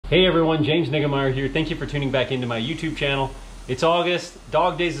Hey everyone, James Niggemeyer here. Thank you for tuning back into my YouTube channel. It's August,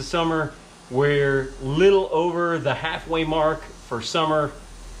 dog days of summer. We're little over the halfway mark for summer,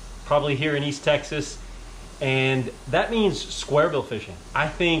 probably here in East Texas. And that means square bill fishing.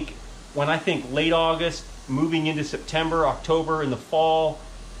 When I think late August, moving into September, October, in the fall,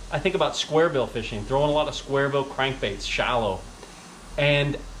 I think about square bill fishing, throwing a lot of square bill crankbaits, shallow.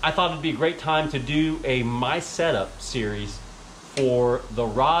 And I thought it'd be a great time to do a My Setup series for the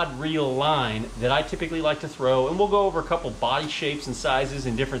rod reel line that I typically like to throw, and we'll go over a couple body shapes and sizes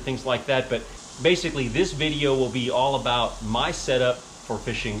and different things like that. But basically this video will be all about my setup for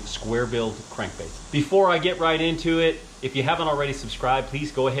fishing square billed crankbaits. Before I get right into it, if you haven't already subscribed,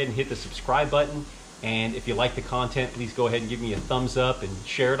 please go ahead and hit the subscribe button. And if you like the content, please go ahead and give me a thumbs up and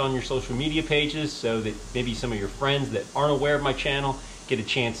share it on your social media pages so that maybe some of your friends that aren't aware of my channel get a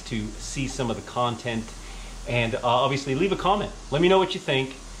chance to see some of the content. And obviously leave a comment. Let me know what you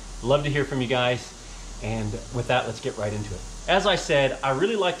think. Love to hear from you guys. And with that, let's get right into it. As I said, I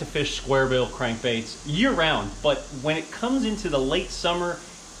really like to fish square bill crankbaits year round, but when it comes into the late summer,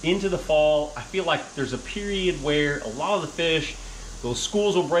 into the fall, I feel like there's a period where a lot of the fish, those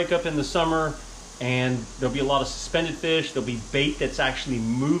schools will break up in the summer and there'll be a lot of suspended fish. There'll be bait that's actually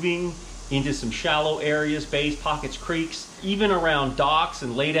moving into some shallow areas, bays, pockets, creeks, even around docks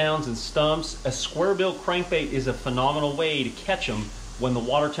and laydowns and stumps. A square bill crankbait is a phenomenal way to catch them when the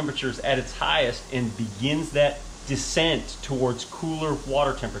water temperature is at its highest and begins that descent towards cooler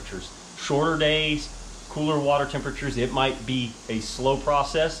water temperatures. Shorter days, cooler water temperatures. It might be a slow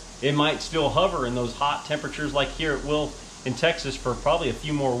process. It might still hover in those hot temperatures like here it will in Texas for probably a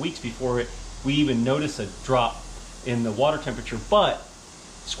few more weeks before we even notice a drop in the water temperature. But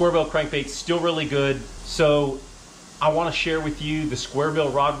square bill crankbait's still really good. So I want to share with you the square bill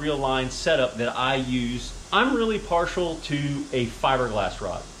rod reel line setup that I use. I'm really partial to a fiberglass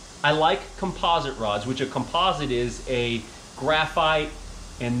rod. I like composite rods, which a composite is a graphite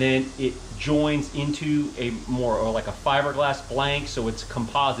and then it joins into a more or like a fiberglass blank, so it's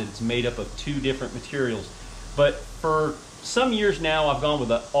composite. It's made up of two different materials. But for some years now, I've gone with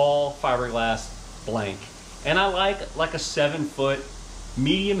an all fiberglass blank. And I like a 7-foot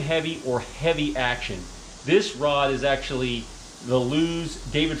medium heavy or heavy action. This rod is actually the Lew's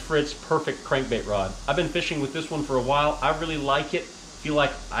David Fritz Perfect Crankbait Rod. I've been fishing with this one for a while. I really like it. Feel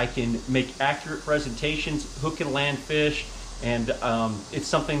like I can make accurate presentations, hook and land fish, and it's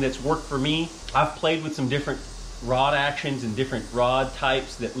something that's worked for me. I've played with some different rod actions and different rod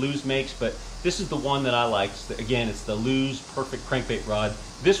types that Lew's makes, but this is the one that I like. Again, it's the Lew's Perfect Crankbait Rod.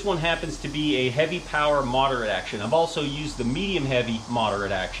 This one happens to be a heavy power moderate action. I've also used the medium heavy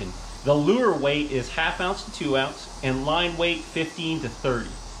moderate action. The lure weight is 1/2 ounce to 2 ounce and line weight 15 to 30.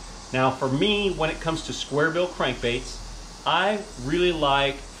 Now for me, when it comes to square bill crankbaits, I really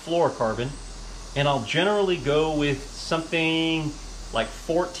like fluorocarbon, and I'll generally go with something like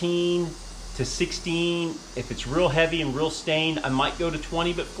 14 to 16. If it's real heavy and real stained, I might go to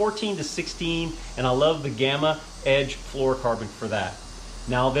 20, but 14 to 16, and I love the Gamma Edge fluorocarbon for that.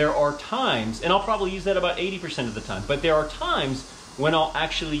 Now there are times, and I'll probably use that about 80% of the time, but there are times when I'll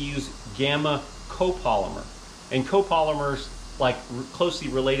actually use Gamma copolymer. And copolymers like closely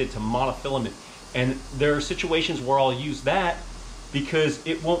related to monofilament. And there are situations where I'll use that because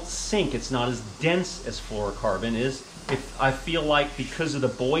it won't sink. It's not as dense as fluorocarbon is. If I feel like because of the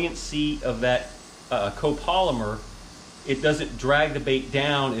buoyancy of that copolymer, it doesn't drag the bait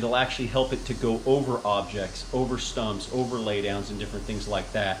down. It'll actually help it to go over objects, over stumps, over laydowns, and different things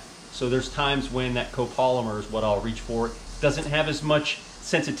like that. So there's times when that copolymer is what I'll reach for. It doesn't have as much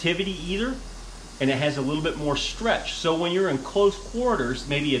sensitivity either, and it has a little bit more stretch. So when you're in close quarters,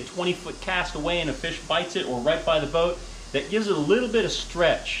 maybe a 20-foot cast away and a fish bites it, or right by the boat, that gives it a little bit of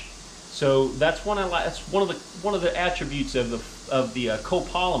stretch. So that's one I like. That's one of the attributes of the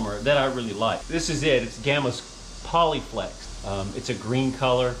copolymer that I really like. This is it. It's Gamma's Polyflex. It's a green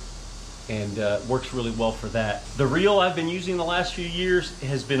color and works really well for that. The reel I've been using the last few years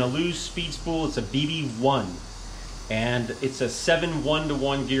has been a Lew's Speed Spool. It's a BB1, and it's a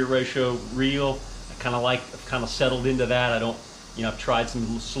 7:1-to-1 gear ratio reel. I've kind of settled into that. I've tried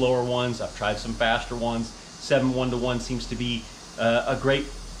some slower ones. I've tried some faster ones. 7:1-to-1 seems to be a great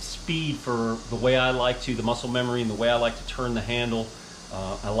speed for the way I like to, the muscle memory and the way I like to turn the handle.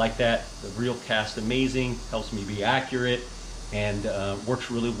 I like that. The reel casts amazing, helps me be accurate, and works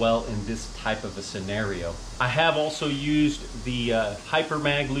really well in this type of a scenario. I have also used the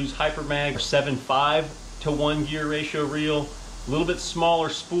Hypermag, Lew's Hypermag 7:5-to-1 gear ratio reel. A little bit smaller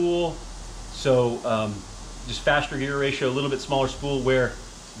spool, so just faster gear ratio, a little bit smaller spool, where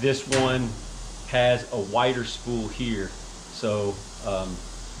this one has a wider spool here. So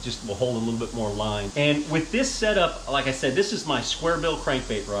just will hold a little bit more line. And with this setup, like I said, this is my Square Bill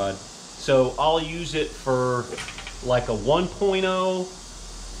Crankbait rod. So I'll use it for like a 1.0.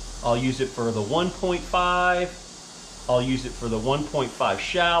 I'll use it for the 1.5. I'll use it for the 1.5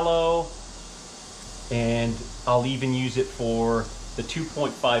 shallow. And I'll even use it for the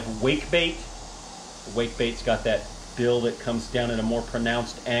 2.5 wake bait. The wake bait's got that bill that comes down at a more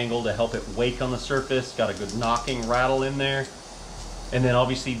pronounced angle to help it wake on the surface. Got a good knocking rattle in there. And then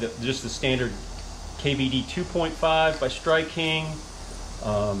obviously just the standard KVD 2.5 by Strike King.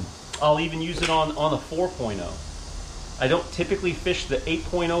 I'll even use it on the 4.0. I don't typically fish the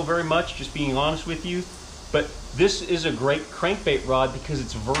 8.0 very much, just being honest with you. But this is a great crankbait rod because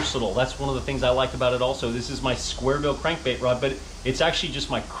it's versatile. That's one of the things I like about it also. This is my Square Bill Crankbait rod, but it's actually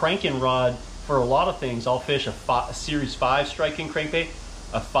just my cranking rod for a lot of things. I'll fish a Series 5 Strike King crankbait,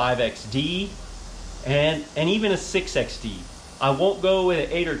 a 5XD, and even a 6XD. I won't go with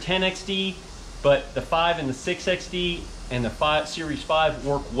an 8 or 10XD, but the 5 and the 6XD and the Series 5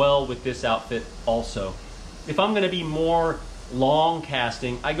 work well with this outfit also. If I'm going to be more long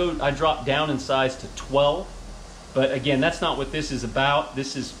casting, I drop down in size to 12, but again, that's not what this is about.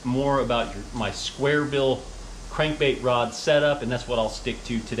 This is more about my Square Bill crankbait rod setup, and that's what I'll stick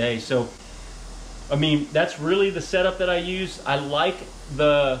to today. So I mean, that's really the setup that I use. I like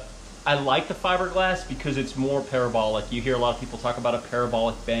the fiberglass because it's more parabolic. You hear a lot of people talk about a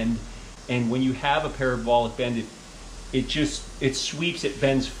parabolic bend, and when you have a parabolic bend, it sweeps, it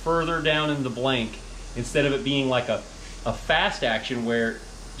bends further down in the blank instead of it being like a fast action where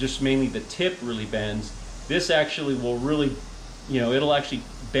just mainly the tip really bends. This actually will really, it'll actually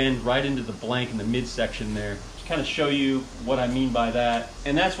bend right into the blank in the midsection there. To kind of show you what I mean by that.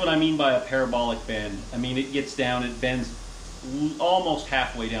 And that's what I mean by a parabolic bend. I mean, it gets down, it bends almost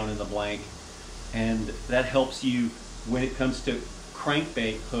halfway down in the blank. And that helps you when it comes to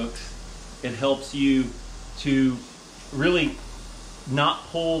crankbait hooks. It helps you to really not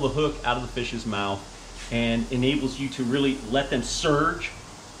pull the hook out of the fish's mouth, and enables you to really let them surge,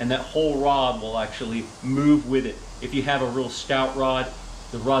 and that whole rod will actually move with it. If you have a real stout rod,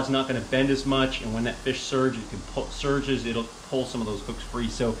 the rod's not going to bend as much, and when that fish surges, it'll pull some of those hooks free.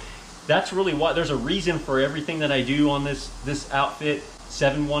 So that's really why there's a reason for everything that I do on this outfit.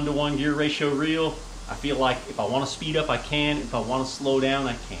 7:1 gear ratio reel. I feel like if I want to speed up, I can. If I want to slow down,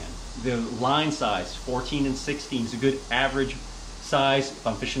 I can. The line size, 14 and 16, is a good average size. If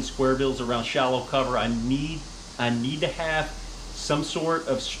I'm fishing square bills around shallow cover, I need to have some sort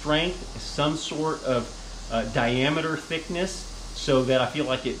of strength, some sort of diameter thickness, so that I feel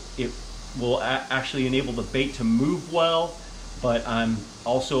like it will actually enable the bait to move well, but I'm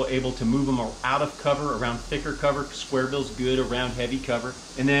also able to move them out of cover, around thicker cover. Square bill's good around heavy cover.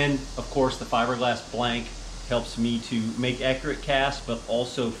 And then, of course, the fiberglass blank helps me to make accurate casts, but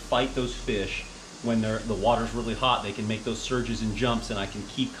also fight those fish. When the water's really hot, they can make those surges and jumps, and I can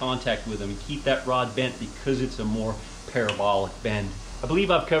keep contact with them and keep that rod bent because it's a more parabolic bend. I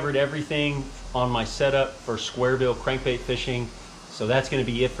believe I've covered everything on my setup for Square Bill crankbait fishing. So that's going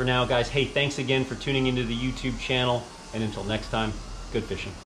to be it for now, guys. Hey, thanks again for tuning into the YouTube channel, and until next time, good fishing.